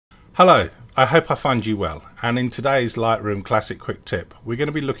Hello, I hope I find you well, and in today's Lightroom Classic Quick Tip we're going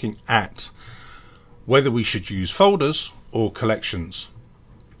to be looking at whether we should use folders or collections.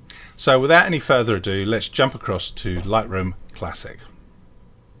 So without any further ado, let's jump across to Lightroom Classic.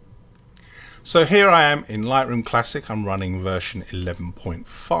 So here I am in Lightroom Classic. I'm running version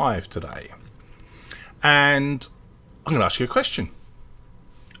 11.5 today, and I'm going to ask you a question.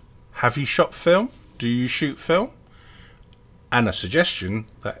 Have you shot film? Do you shoot film? And a suggestion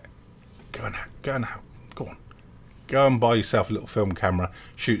that go and buy yourself a little film camera,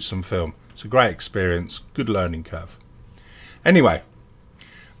 shoot some film. It's a great experience, good learning curve. Anyway,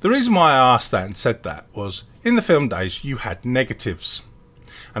 the reason why I asked that and said that was in the film days you had negatives,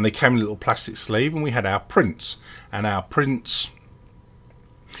 and they came in a little plastic sleeve, and we had our prints, and our prints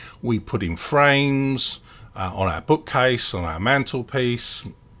we put in frames on our bookcase, on our mantelpiece,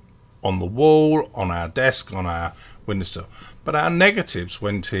 on the wall, on our desk, on our windowsill. But our negatives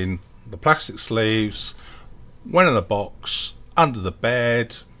went in the plastic sleeves, went in a box, under the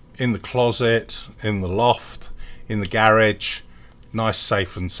bed, in the closet, in the loft, in the garage, nice,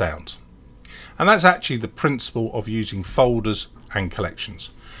 safe and sound. And that's actually the principle of using folders and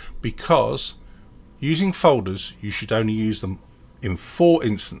collections, because using folders you should only use them in 4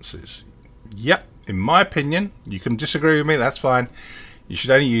 instances. Yep, in my opinion, you can disagree with me, that's fine. You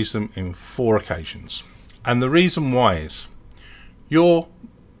should only use them in 4 occasions. And the reason why is your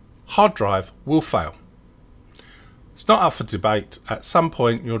hard drive will fail. It's not up for debate. At some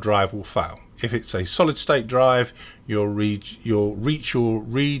point your drive will fail. If it's a solid state drive, you'll reach your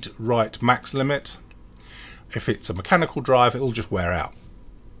read-write max limit. If it's a mechanical drive, it'll just wear out.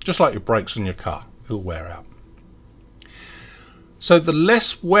 Just like your brakes on your car, it'll wear out. So the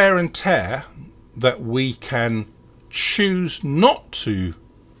less wear and tear that we can choose not to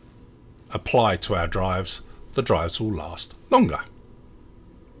apply to our drives, the drives will last longer.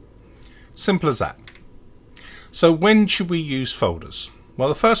 Simple as that. So when should we use folders? Well,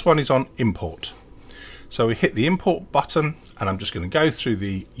 the first one is on import. So we hit the import button, and I'm just going to go through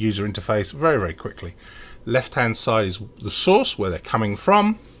the user interface very quickly. Left hand side is the source, where they're coming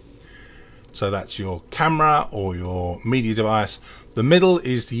from. So that's your camera or your media device. The middle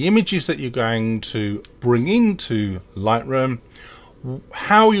is the images that you're going to bring into Lightroom.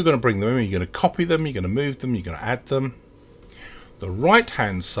 How you're going to bring them in. Are you going to copy them? You're going to move them? You're going to add them? The right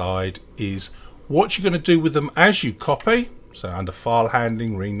hand side is what you're going to do with them as you copy. So under file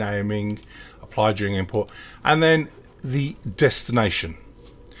handling, renaming, apply during import, and then the destination.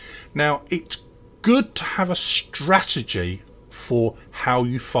 Now it's good to have a strategy for how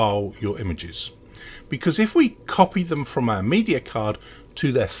you file your images, because if we copy them from our media card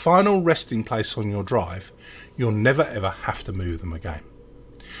to their final resting place on your drive, you'll never ever have to move them again.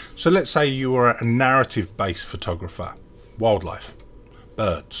 So let's say you are a narrative based photographer, wildlife,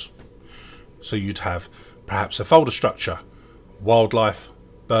 birds. So you'd have perhaps a folder structure, wildlife,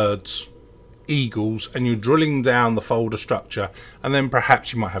 birds, eagles, and you're drilling down the folder structure, and then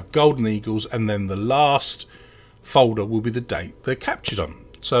perhaps you might have golden eagles, and then the last folder will be the date they're captured on.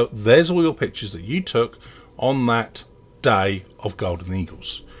 So there's all your pictures that you took on that day of golden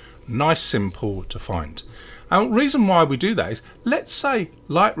eagles. Nice, simple to find. And the reason why we do that is, let's say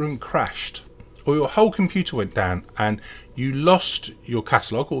Lightroom crashed or your whole computer went down and you lost your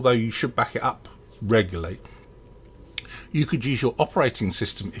catalogue, although you should back it up regularly. You could use your operating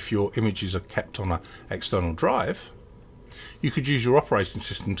system if your images are kept on an external drive. You could use your operating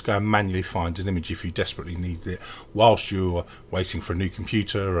system to go and manually find an image if you desperately need it, whilst you're waiting for a new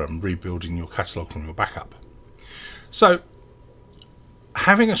computer and rebuilding your catalogue from your backup. So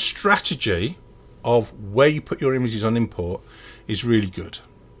having a strategy of where you put your images on import is really good.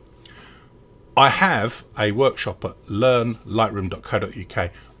 I have a workshop at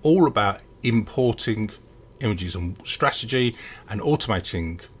learnlightroom.co.uk all about importing images and strategy and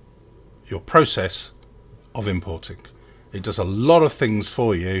automating your process of importing. It does a lot of things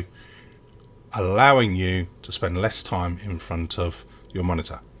for you, allowing you to spend less time in front of your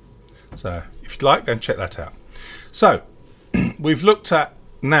monitor. So if you'd like, go and check that out. So we've looked at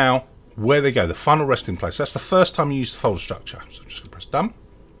now where they go, the final resting place. That's the first time you use the folder structure. So I'm just going to press done.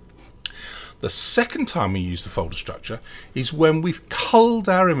 The second time we use the folder structure is when we've culled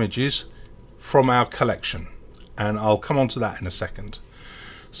our images from our collection, and I'll come on to that in a second.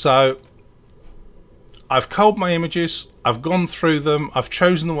 So I've culled my images, I've gone through them, I've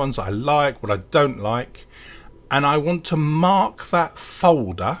chosen the ones I like, what I don't like, and I want to mark that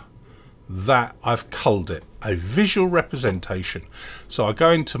folder that I've culled it, a visual representation. So I go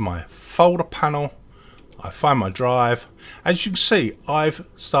into my folder panel, I find my drive. As you can see, I've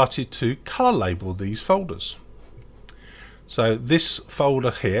started to color label these folders. So this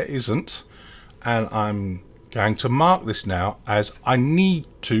folder here isn't, and I'm going to mark this now as I need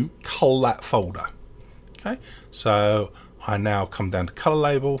to cull that folder. Okay, so I now come down to color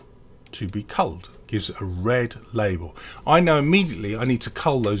label, to be culled, gives it a red label. I know immediately I need to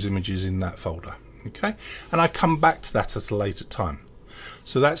cull those images in that folder. Okay, and I come back to that at a later time.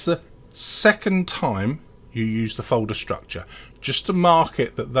 So that's the second time you use the folder structure, just to mark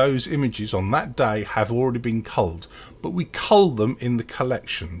it that those images on that day have already been culled, but we cull them in the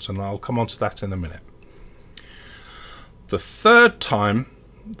collections, and I'll come on to that in a minute. The third time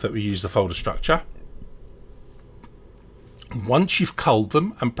that we use the folder structure, once you've culled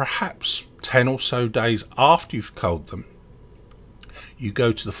them, and perhaps 10 or so days after you've culled them, you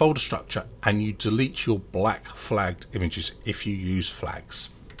go to the folder structure and you delete your black flagged images if you use flags.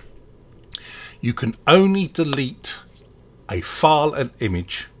 You can only delete a file and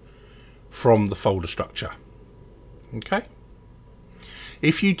image from the folder structure. Okay?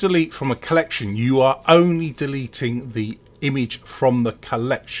 If you delete from a collection, you are only deleting the image from the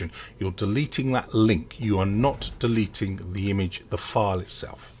collection. You're deleting that link. You are not deleting the image, the file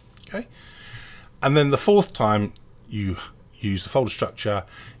itself. Okay? And then the fourth time you use the folder structure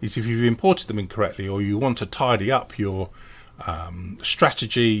is if you've imported them incorrectly, or you want to tidy up your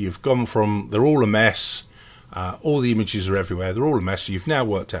strategy. You've gone from they're all a mess, all the images are everywhere, they're all a mess. You've now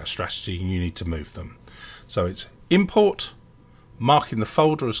worked out a strategy and you need to move them. So it's import, marking the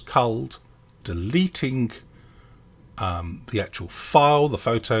folder as culled, deleting the actual file, the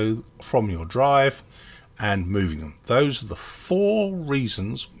photo from your drive, and moving them. Those are the 4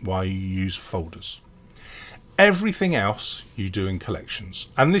 reasons why you use folders. Everything else you do in collections,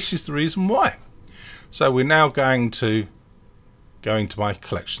 and this is the reason why. So we're now going to go into my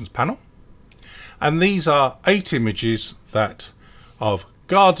collections panel, and these are 8 images that of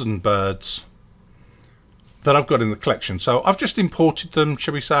garden birds that I've got in the collection. So I've just imported them,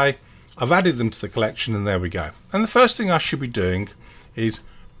 shall we say, I've added them to the collection, and there we go. And the first thing I should be doing is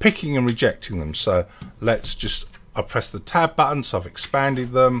picking and rejecting them. So let's just, I press the tab button, so I've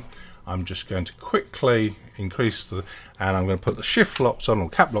expanded them. I'm just going to quickly increase the, and I'm going to put the shift locks on or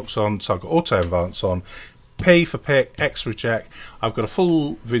cap locks on, so I've got auto advance on. P for pick, X reject. I've got a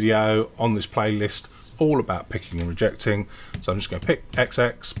full video on this playlist all about picking and rejecting. So I'm just going to pick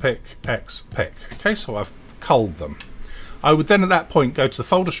XX, pick X, pick. Okay, so I've culled them. I would then at that point go to the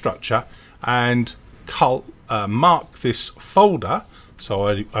folder structure and mark this folder. So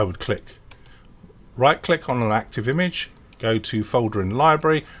I would right click on an active image, go to folder in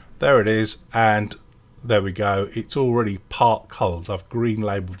library, there it is, and there we go, it's already part culled. I've green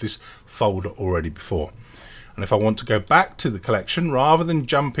labeled this folder already before. And if I want to go back to the collection, rather than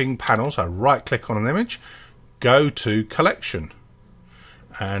jumping panels, I right click on an image, go to collection,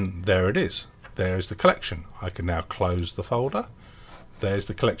 and there it is. There's the collection. I can now close the folder. There's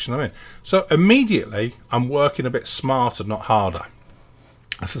the collection I'm in. So immediately I'm working a bit smarter, not harder.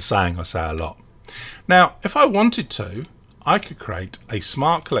 That's a saying I say a lot. Now, if I wanted to, I could create a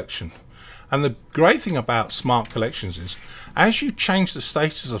smart collection. And the great thing about smart collections is, as you change the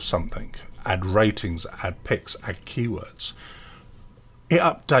status of something, add ratings, add picks, add keywords, it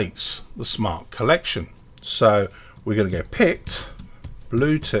updates the smart collection. So we're going to go picked,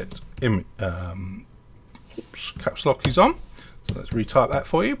 blue tit, caps lock is on. So let's retype that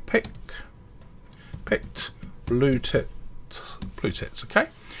for you. Picked, blue tits, okay?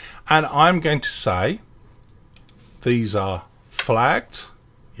 And I'm going to say these are flagged,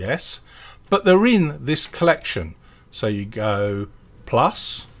 yes, but they're in this collection. So you go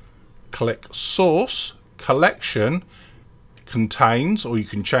plus, click source, collection, contains, or you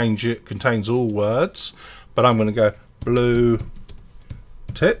can change it, contains all words, but I'm going to go blue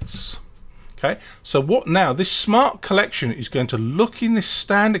tits. Okay, so what now? This smart collection is going to look in this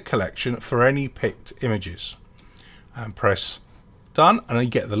standard collection for any picked images, and press done, and you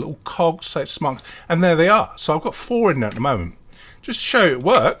get the little cog, say it's smart, and there they are. So I've got 4 in there at the moment. Just to show it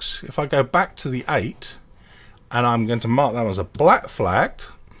works, if I go back to the 8, and I'm going to mark that one as a black flagged,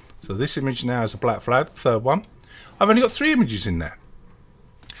 so this image now is a black flag, the third one. I've only got 3 images in there.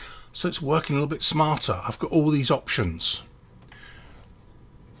 So it's working a little bit smarter. I've got all these options.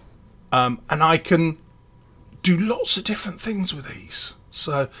 And I can do lots of different things with these.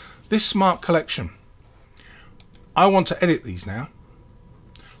 So this smart collection, I want to edit these now,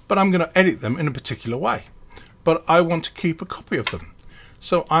 but I'm going to edit them in a particular way. But I want to keep a copy of them.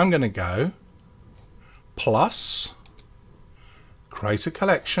 So I'm going to go plus, create a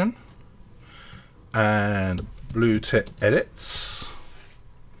collection, and blue tit edits.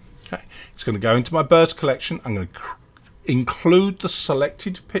 Okay, it's going to go into my birds collection. I'm going to include the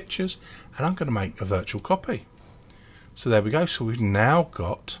selected pictures, and I'm going to make a virtual copy. So there we go. So we've now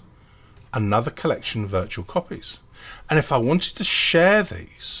got another collection of virtual copies. And if I wanted to share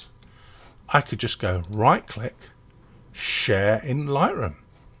these, I could just go right click, share in Lightroom.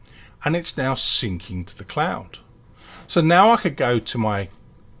 And it's now syncing to the cloud. So now I could go to my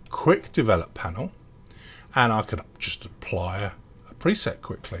quick develop panel and I could just apply a preset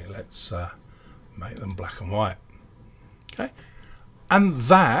quickly. Let's make them black and white. Okay. And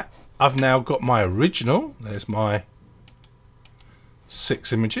that, I've now got my original. There's my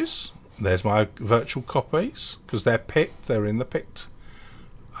 6 images. There's my virtual copies because they're picked. They're in the picked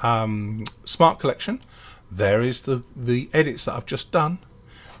Smart Collection. There is the edits that I've just done,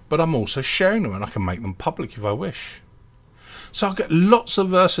 but I'm also sharing them and I can make them public if I wish. So I'll get lots of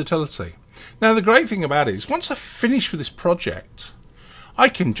versatility. Now the great thing about it is once I finish with this project, I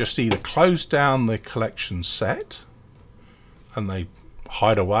can just either close down the collection set and they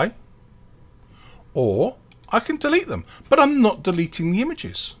hide away, or I can delete them, but I'm not deleting the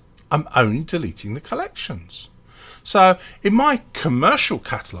images. I'm only deleting the collections. So in my commercial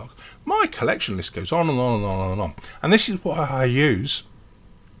catalogue, my collection list goes on and on and on and on. And this is why I use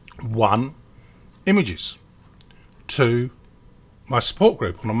 1, images, 2, my support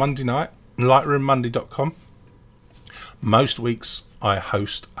group on a Monday night, lightroommonday.com. Most weeks I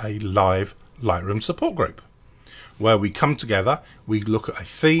host a live Lightroom support group where we come together, we look at a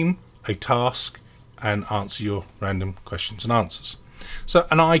theme, a task, and answer your random questions and answers. So,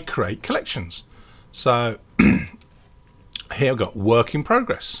 and I create collections. So here I've got work in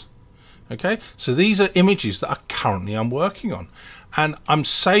progress. Okay, so these are images that I'm working on, and I'm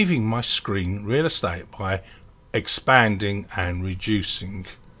saving my screen real estate by expanding and reducing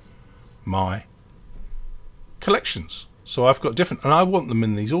my collections. So I've got different, and I want them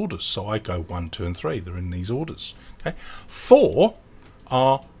in these orders. So I go 1, 2, and 3. They're in these orders. Okay, 4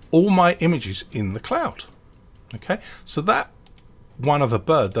 are all my images in the cloud. Okay, so that one of a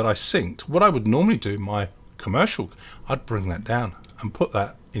bird that I synced, what I would normally do in my commercial, I'd bring that down and put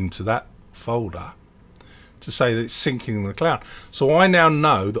that into that folder to say that it's syncing in the cloud. So I now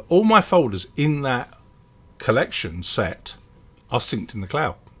know that all my folders in that collection set are synced in the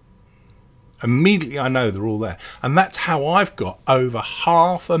cloud. Immediately I know they're all there, and that's how I've got over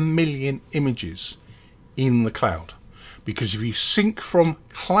 500,000 images in the cloud. Because if you sync from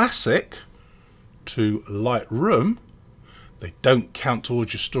Classic to Lightroom, they don't count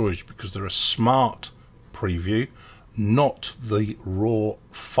towards your storage because they're a smart preview, not the raw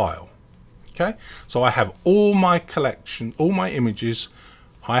file. Okay, so I have all my collection, all my images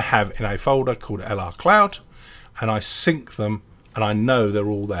I have in a folder called LR Cloud, and I sync them and I know they're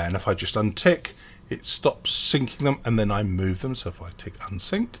all there. And if I just untick, it stops syncing them, and then I move them. So if I tick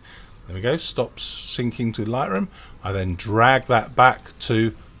unsync, there we go, stops syncing to Lightroom. I then drag that back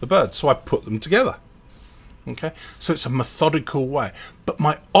to the bird. So I put them together. Okay, so it's a methodical way, but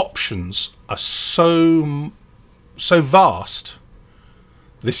my options are so vast.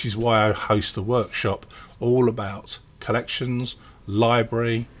 This is why I host a workshop all about collections,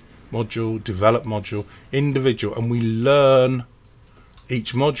 library, module, develop module, individual, and we learn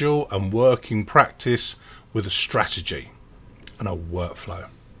each module and work in practice with a strategy and a workflow.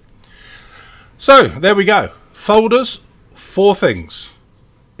 So there we go. Folders, 4 things: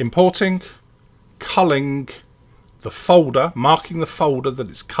 importing, culling the folder, marking the folder that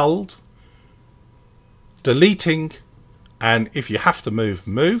it's culled, deleting, and if you have to move.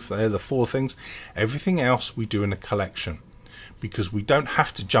 They're the 4 things. Everything else we do in a collection, because we don't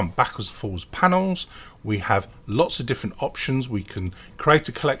have to jump backwards and forwards panels. We have lots of different options. We can create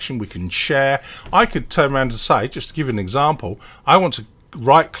a collection, we can share. I could turn around and say, just to give you an example, I want to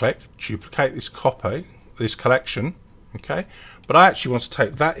right click, duplicate this copy, this collection, okay, but I actually want to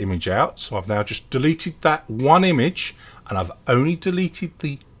take that image out. So I've now just deleted that one image, and I've only deleted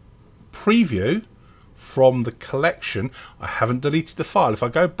the preview from the collection. I haven't deleted the file. If I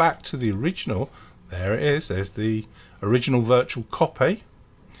go back to the original, there it is, there's the original virtual copy,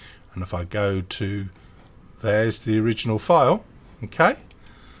 and if I go to, there's the original file. Okay,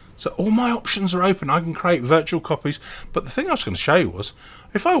 so all my options are open. I can create virtual copies, but the thing I was going to show you was,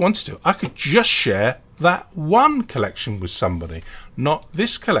 if I wanted to, I could just share that one collection with somebody, not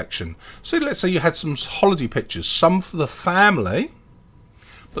this collection. So let's say you had some holiday pictures, some for the family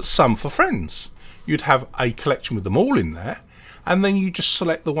but some for friends. You'd have a collection with them all in there, and then you just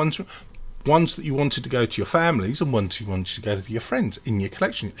select the ones that you wanted to go to your families and ones you wanted to go to your friends in your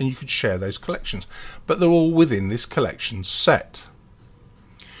collection, and you could share those collections, but they're all within this collection set.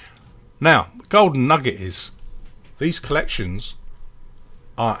 Now the golden nugget is these collections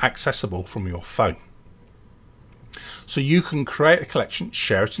are accessible from your phone, so you can create a collection,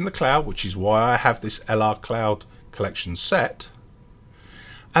 share it in the cloud, which is why I have this LR Cloud collection set,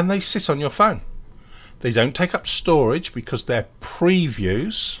 and they sit on your phone. They don't take up storage because they're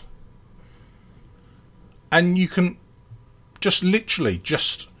previews, and you can just literally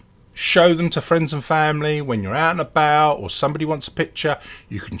just show them to friends and family when you're out and about, or somebody wants a picture.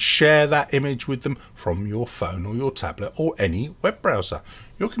 You can share that image with them from your phone or your tablet or any web browser.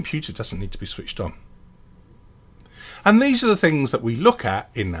 Your computer doesn't need to be switched on. And these are the things that we look at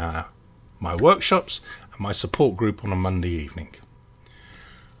in my workshops and my support group on a Monday evening.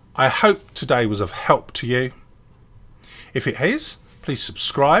 I hope today was of help to you. If it is, please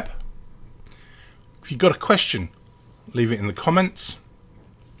subscribe. If you've got a question, leave it in the comments.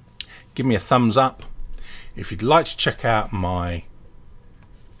 Give me a thumbs up. If you'd like to check out my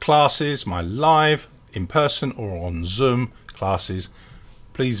classes, my live, in person or on Zoom classes,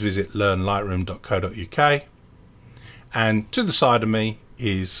 please visit learnlightroom.co.uk. And to the side of me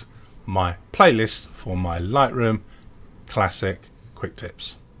is my playlist for my Lightroom Classic Quick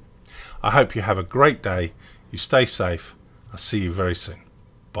Tips. I hope you have a great day. You stay safe. I'll see you very soon.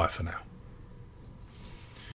 Bye for now.